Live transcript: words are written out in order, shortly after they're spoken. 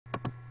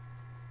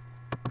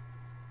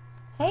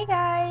Hey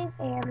guys,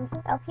 and this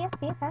is LPS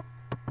BFF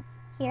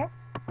here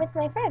with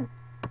my friend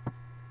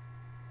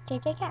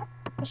JJ Cat,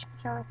 fish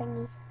controller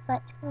thingy.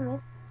 But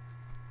anyways,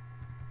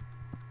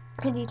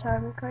 can you tell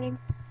I'm recording?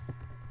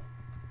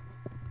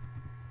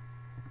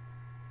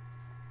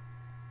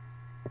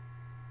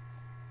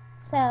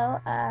 So,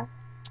 I'm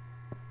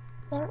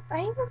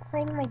even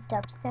playing my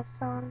dubstep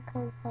song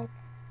because like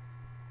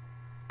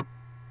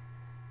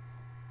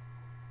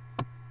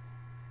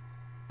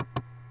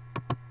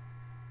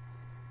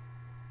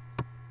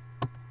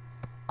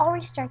I'll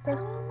restart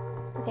this.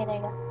 Okay, there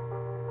you go.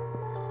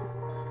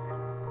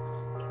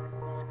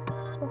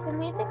 If the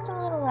music's a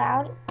little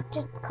loud,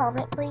 just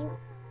comment please.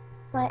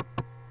 But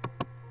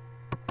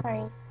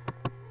sorry,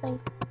 like.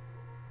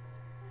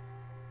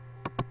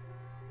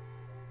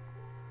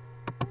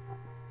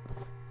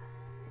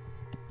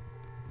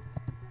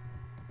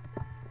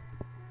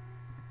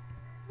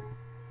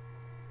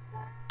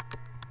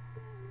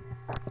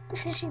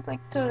 She's like,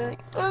 I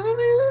don't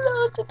even know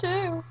what to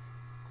do.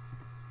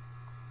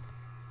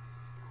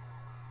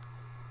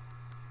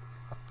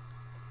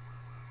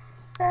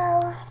 So,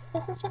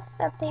 this is just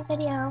an update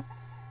video.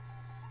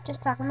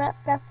 Just talking about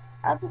stuff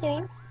I'll be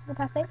doing the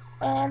past day,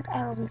 and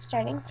I will be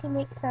starting to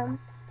make some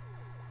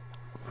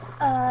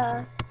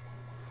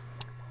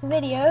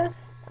videos,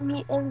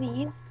 meet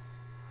MVs,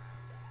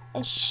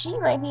 and she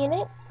might be in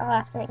it. I'll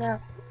ask right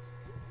now.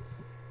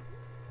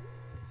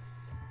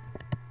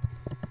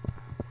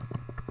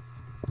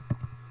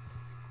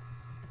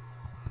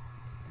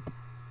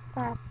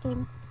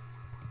 Asking,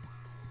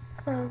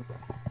 cause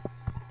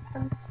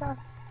I'm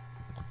talking.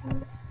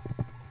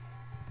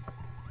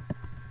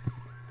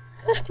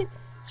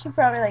 She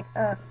probably like,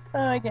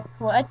 okay,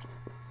 what?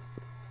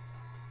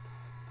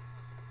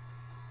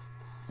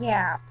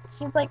 Yeah,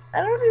 she's like,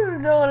 I don't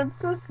even know what I'm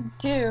supposed to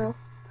do.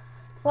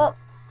 Well,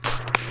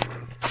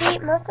 see,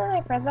 most of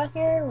my friends out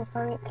here will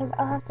probably, because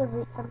I'll have to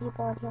delete some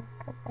people on here,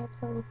 because I have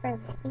so many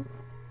friends, see?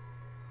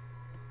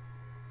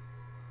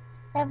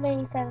 I have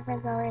 97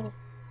 friends already.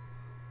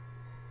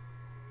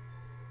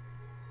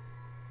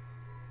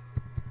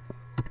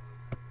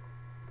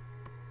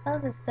 I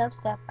love this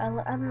dubstep.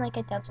 I'm like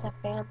a dubstep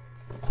fan.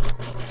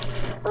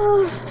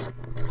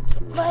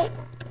 But,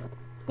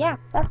 yeah,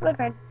 that's my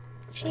friend.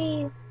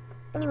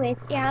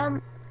 Anyways, yeah,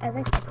 as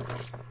I said,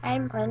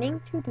 I'm planning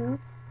to do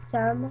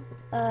some,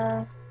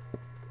 MVs,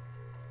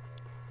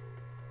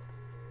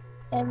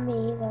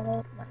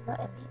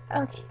 not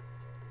MVs,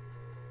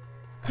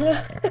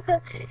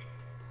 okay.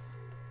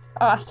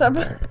 Awesome.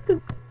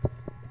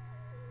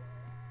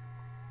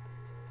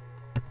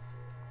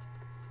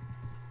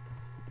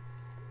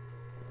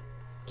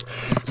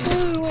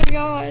 Oh my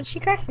god, she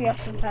cracks me up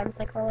sometimes,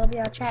 like while I'll be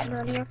out chatting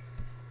on here.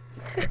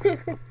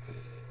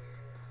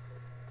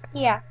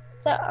 Yeah,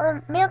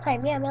 so, mail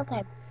time, yeah, mail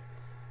time.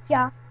 If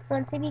y'all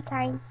want to be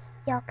kind,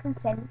 y'all can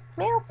send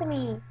mail to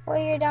me, or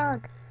your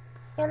dog.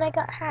 And I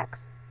got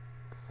hacked,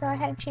 so I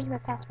had to change my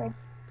password.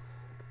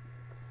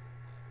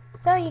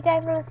 So, you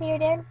guys want to see your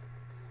den?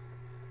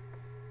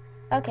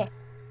 Okay.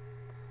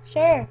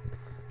 Sure.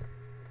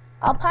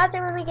 I'll pause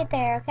it when we get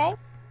there, okay?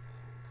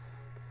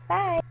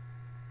 Bye.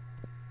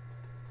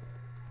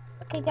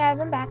 Okay, guys,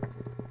 I'm back.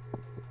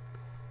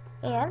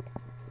 And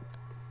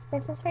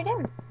this is her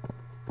den.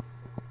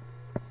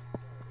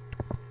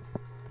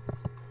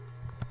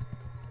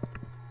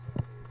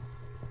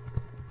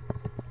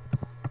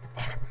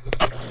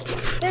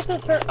 This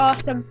is her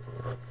awesome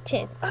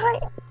tits.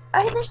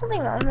 There's something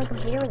wrong with my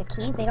computer with the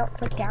keys. They don't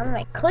click down when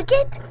I click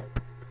it.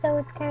 So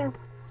it's kind of.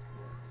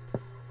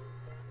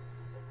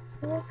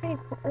 This is pretty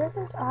cool. This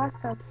is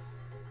awesome.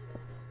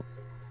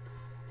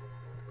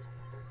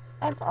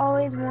 I've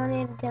always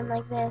wanted a den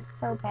like this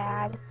so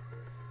bad.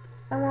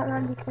 I want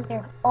one because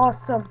they're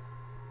awesome.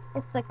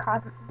 It's like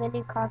the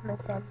new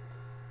Cosmos den.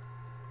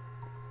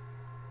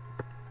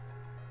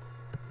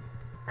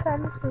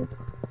 Comes with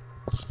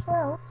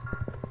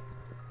shelves.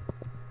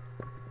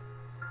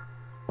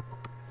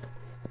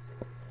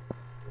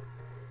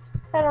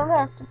 I don't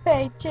have to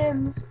pay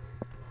gyms.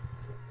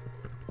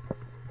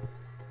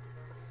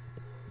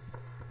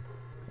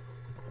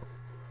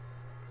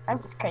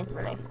 I'm just crazy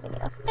when I do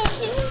videos.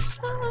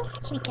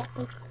 Sweet cat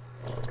face.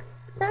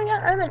 So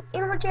yeah, I'm an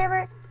animal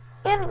jammer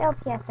and an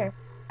LPSer.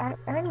 I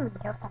don't even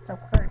know if that's a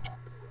word.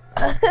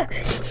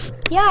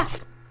 Yeah,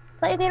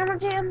 play with Animal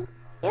Jam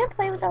and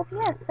play with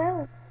LPS,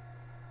 so.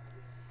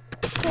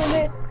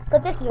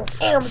 But this is an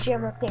Animal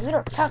Jam update. We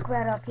don't talk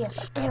about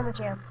LPS on Animal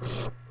Jam.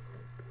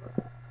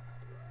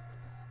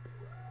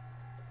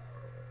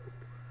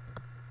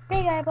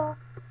 Big eyeball.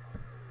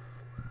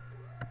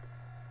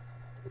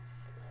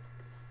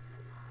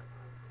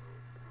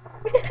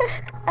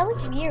 I look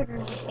weird in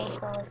these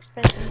facial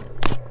expressions.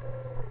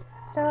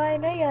 So I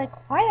know you're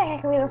like, why the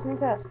heck are we listening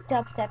to this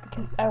dubstep?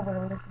 Because I want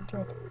to listen to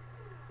it.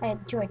 I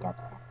enjoy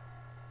dubstep.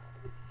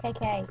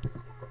 KK.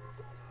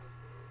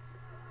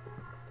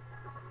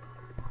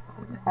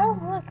 Oh,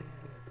 look.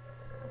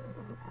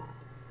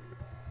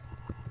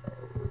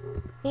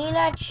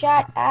 Peanut,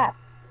 shut up.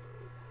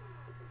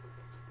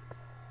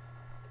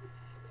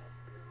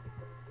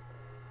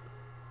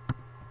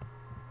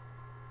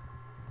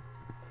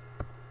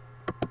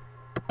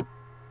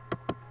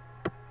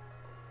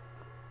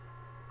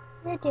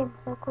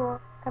 den's so cool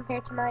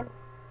compared to mine.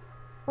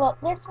 Well,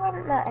 this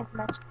one, not as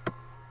much.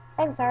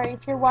 I'm sorry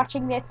if you're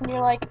watching this and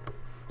you're like,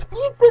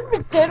 you said my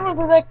den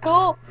wasn't that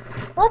cool.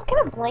 Well, it's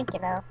kind of blank, you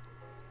know.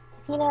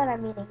 If you know what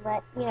I'm meaning,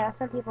 but, you know,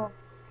 some people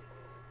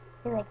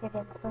feel like their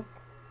den's blank.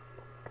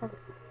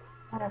 Because,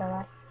 I don't know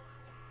why.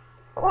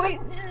 Wait,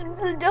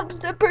 the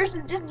dubstep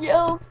person just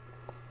yelled.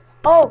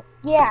 Oh,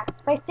 yeah,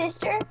 my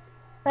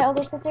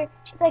older sister,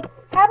 she's like,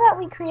 how about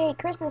we create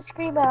Christmas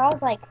Screamo? I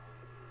was like,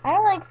 I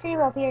don't like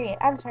Screamo, period.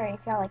 I'm sorry if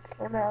y'all like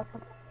Screamo,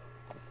 because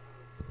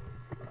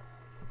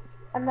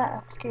I'm not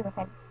a Screamo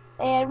fan.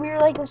 And we were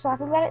like just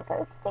laughing about it, so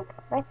if you think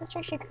my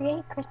sister should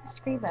create Christmas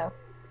Screamo,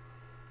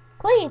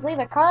 please leave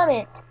a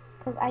comment,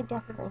 because I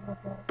definitely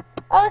would know.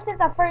 Oh, this is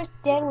the first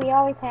den we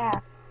always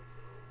have.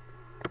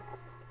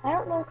 I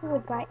don't know who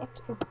would buy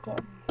extra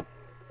dens.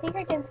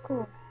 Secret den's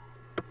cool.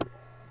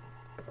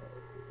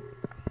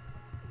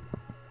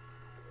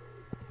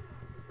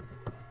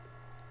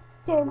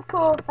 Den's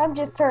cool. I'm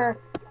just her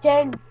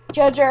den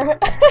judger.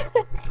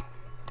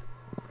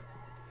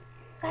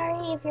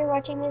 Sorry if you're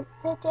watching this.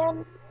 Sit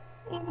down.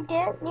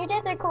 Your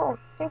dens are cool.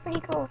 They're pretty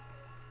cool.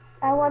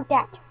 I want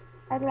that.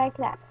 I'd like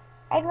that.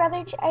 I'd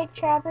probably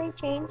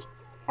change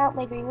out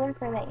my green one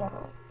for that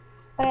yellow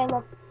one.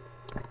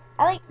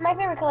 But my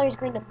favorite color is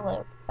green and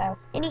blue. So,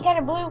 any kind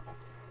of blue,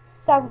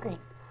 some green.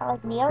 I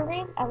like neon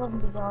green. I love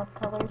neon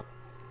colors.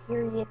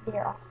 Period.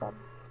 They're awesome.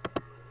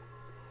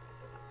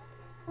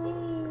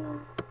 Whee!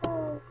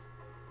 Oh.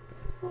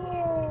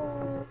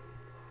 Yay!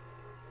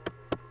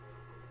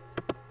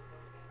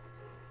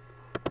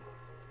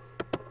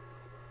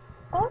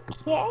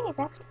 Okay,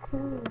 that's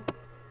cool.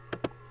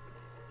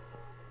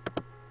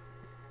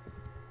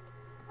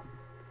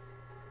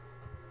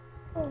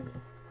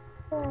 Okay.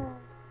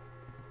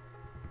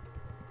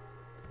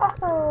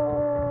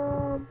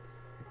 Awesome!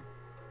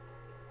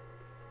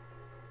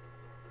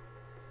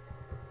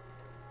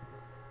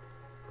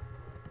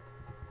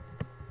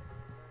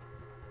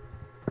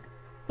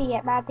 Be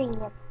at my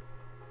den.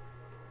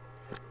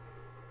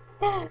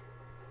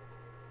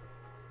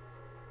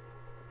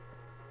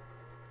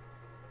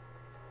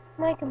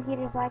 My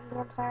computer's lagging,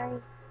 I'm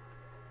sorry.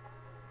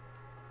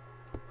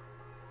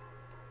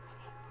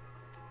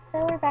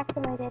 So we're back to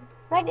my den.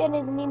 My den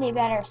isn't any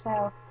better,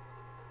 so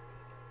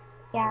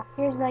yeah,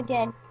 here's my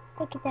den.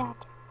 Look at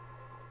that.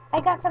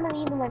 I got some of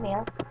these in my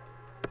mail.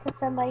 Because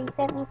somebody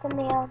sent me some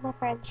mail, my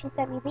friend. She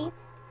sent me these,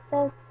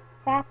 those,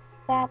 that.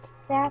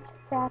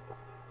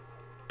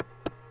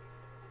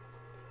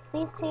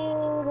 These two,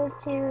 those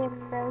two,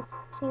 and those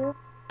two.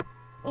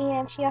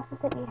 And she also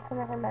sent me some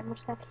of her member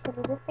stuff. She sent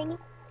me this thingy.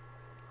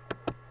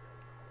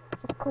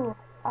 Which is cool.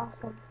 It's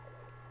awesome.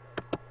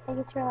 I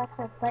get to relax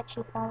my butt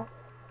cheek on it.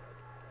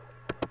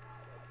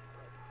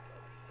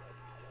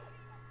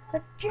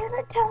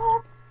 Pajama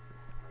time!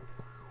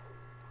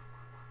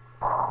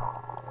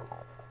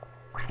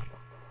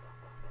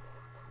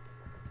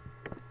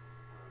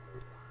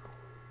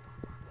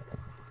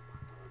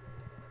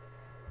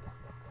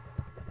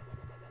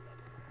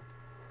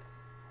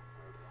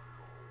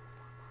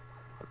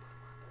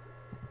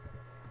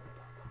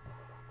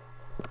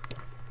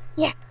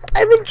 Yeah,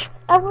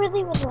 I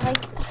really would like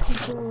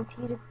Julian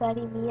to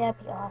buddy me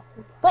up, be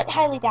awesome. But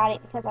highly doubt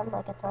it because I'm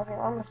like a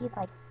 12-year-old and he's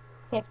like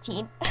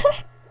 15.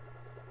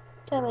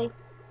 Totally.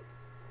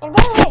 And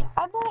by the way,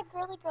 I'm not a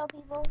girly girl,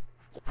 people.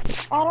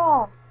 At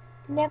all.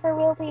 Never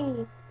will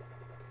be.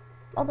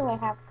 Although I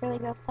have girly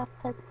girl stuff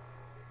because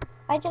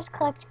I just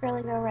collect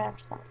girly girl rare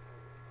stuff.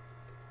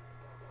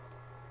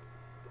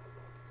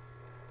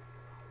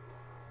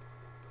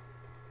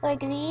 Like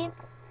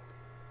these.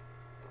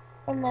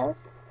 And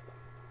those.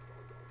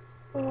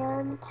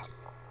 And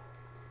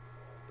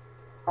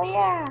oh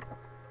yeah,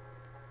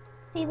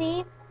 see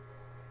these?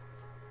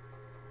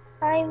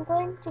 I'm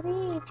going to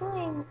be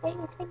doing a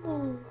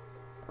thingy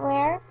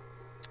where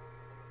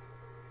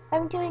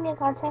I'm doing a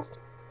contest.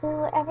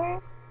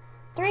 Whoever,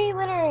 3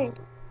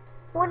 winners.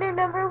 Winner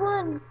number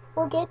 1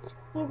 will get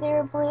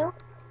either blue,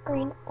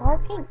 green, or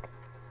pink,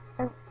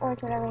 or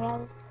orange, whatever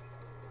that is.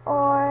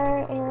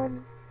 Or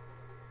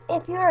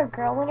if you're a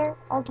girl winner,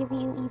 I'll give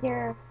you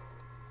either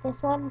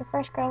this one, the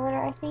first girl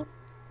winner I see.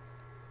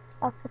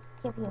 I'll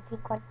give you a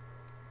pink one.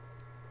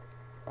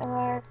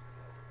 Or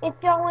if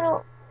y'all want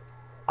to,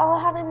 I'll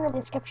have it in the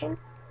description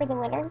for the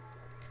winner.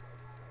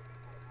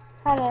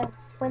 How to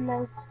win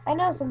those. I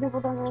know some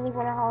people don't really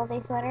want a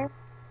holiday sweater,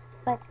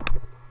 but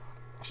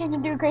she's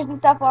been doing crazy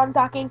stuff while I'm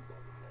talking.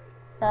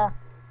 And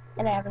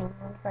I haven't even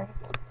recorded.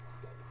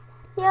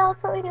 Yeah, I'll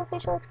probably do a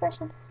facial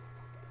expression.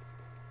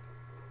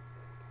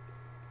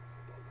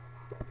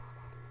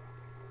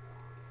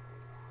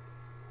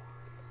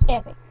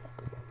 Epic.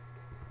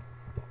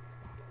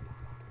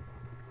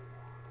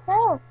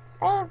 So,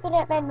 I've been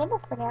at 9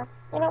 minutes for now,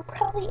 and I'll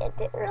probably end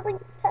it early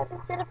this time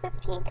instead of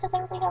 15, because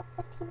I only have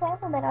 15 time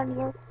limit on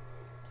here.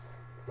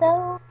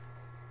 So,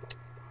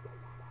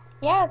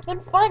 yeah, it's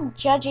been fun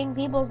judging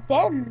people's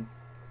dens.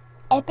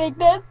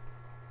 Epicness.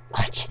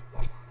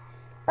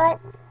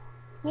 But,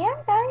 yeah,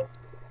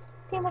 guys.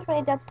 See how much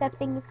my dubstep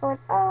thing is going.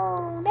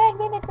 Oh, 9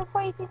 minutes and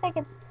 42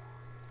 seconds.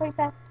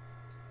 45.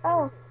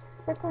 Oh,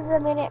 this is a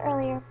minute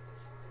earlier.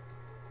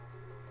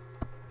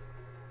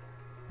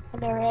 I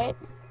know, right?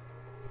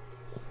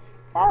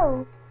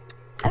 So,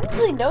 I don't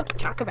really know what to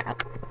talk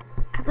about.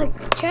 I've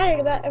like chatted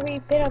about every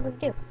bit I'm gonna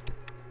do.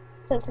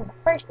 So this is the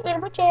first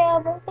Animal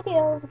Jam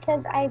video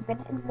because I've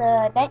been in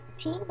the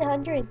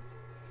 1900s.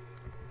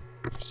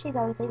 She's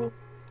always leaving.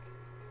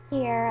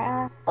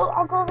 Here, oh,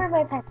 I'll go over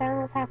my pets. I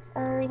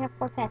only have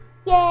 4 pets.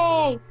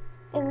 Yay!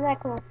 Isn't that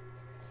cool?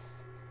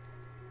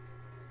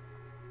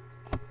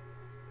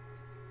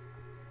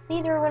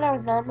 These were when I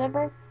was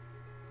non-member,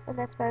 and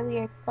that's my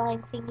weird flying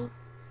thingy.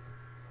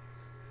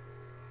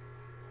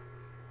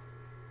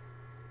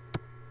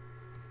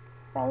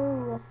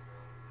 So,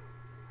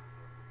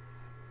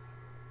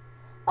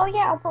 oh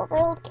yeah, I'll put my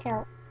old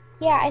account.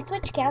 Yeah, I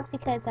switched accounts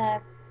because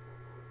my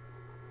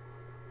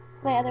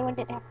other one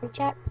didn't have free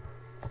chat.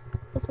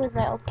 This was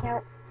my old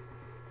account.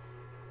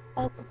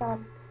 Oh, it's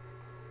on.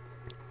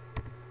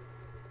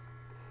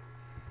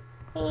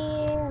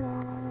 And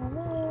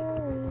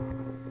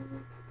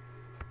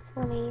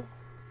 20.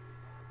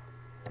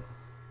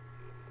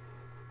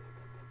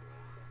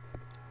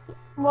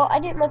 Well, I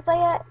didn't look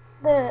like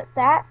that.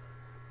 That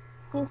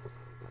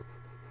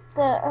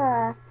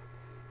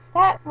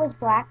was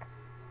black,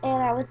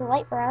 and I was a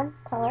light brown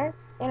color,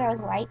 and I was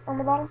white on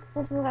the bottom.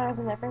 This is when I was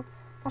a member.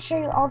 I'll show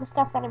you all the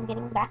stuff that I'm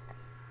getting back.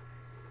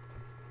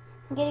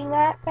 I'm getting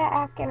that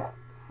back, and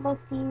both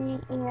these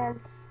and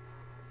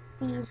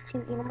these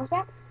 2 animals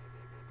back.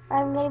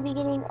 I'm going to be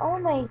getting all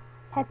my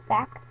pets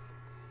back.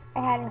 I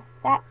had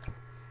that,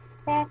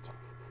 and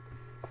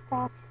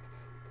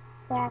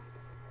that.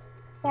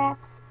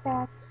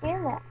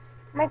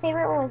 My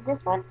favorite one was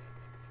this one.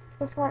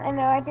 This one, I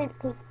know I did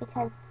pink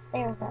because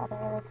there was no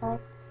other color.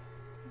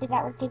 I did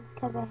that one pink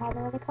because I had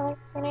another color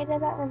when I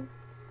did that one.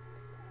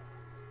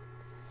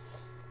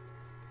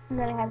 And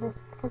then I have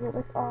this because it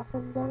looks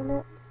awesome, doesn't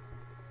it?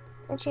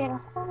 And she had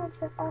a whole bunch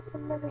of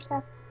awesome member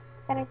stuff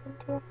that I sent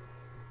to you.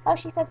 Oh,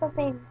 she said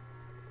something.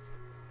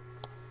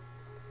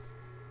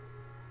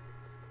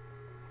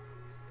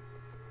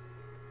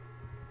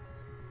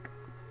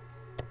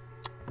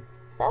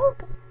 So,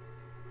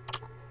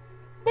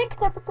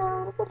 next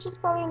episode, which is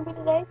probably going to be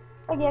today,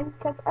 again,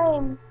 because I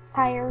am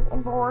tired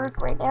and bored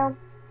right now.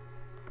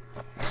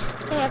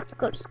 I have to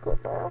go to school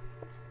now.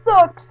 It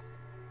sucks!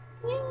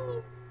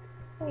 Yay!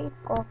 I hate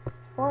school. It's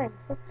boring.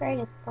 6th grade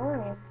is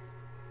boring.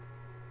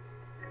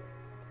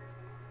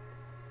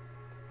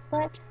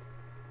 But,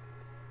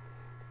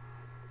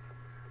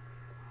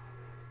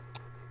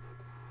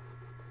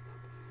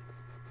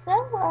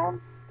 so,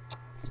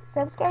 just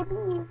subscribe to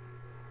me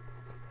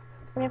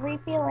whenever you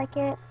feel like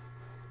it.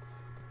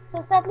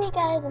 So sub me,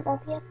 guys, and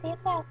LPS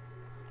PFF. You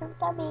can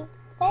sub me.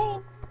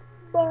 Thanks.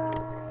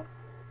 Bye.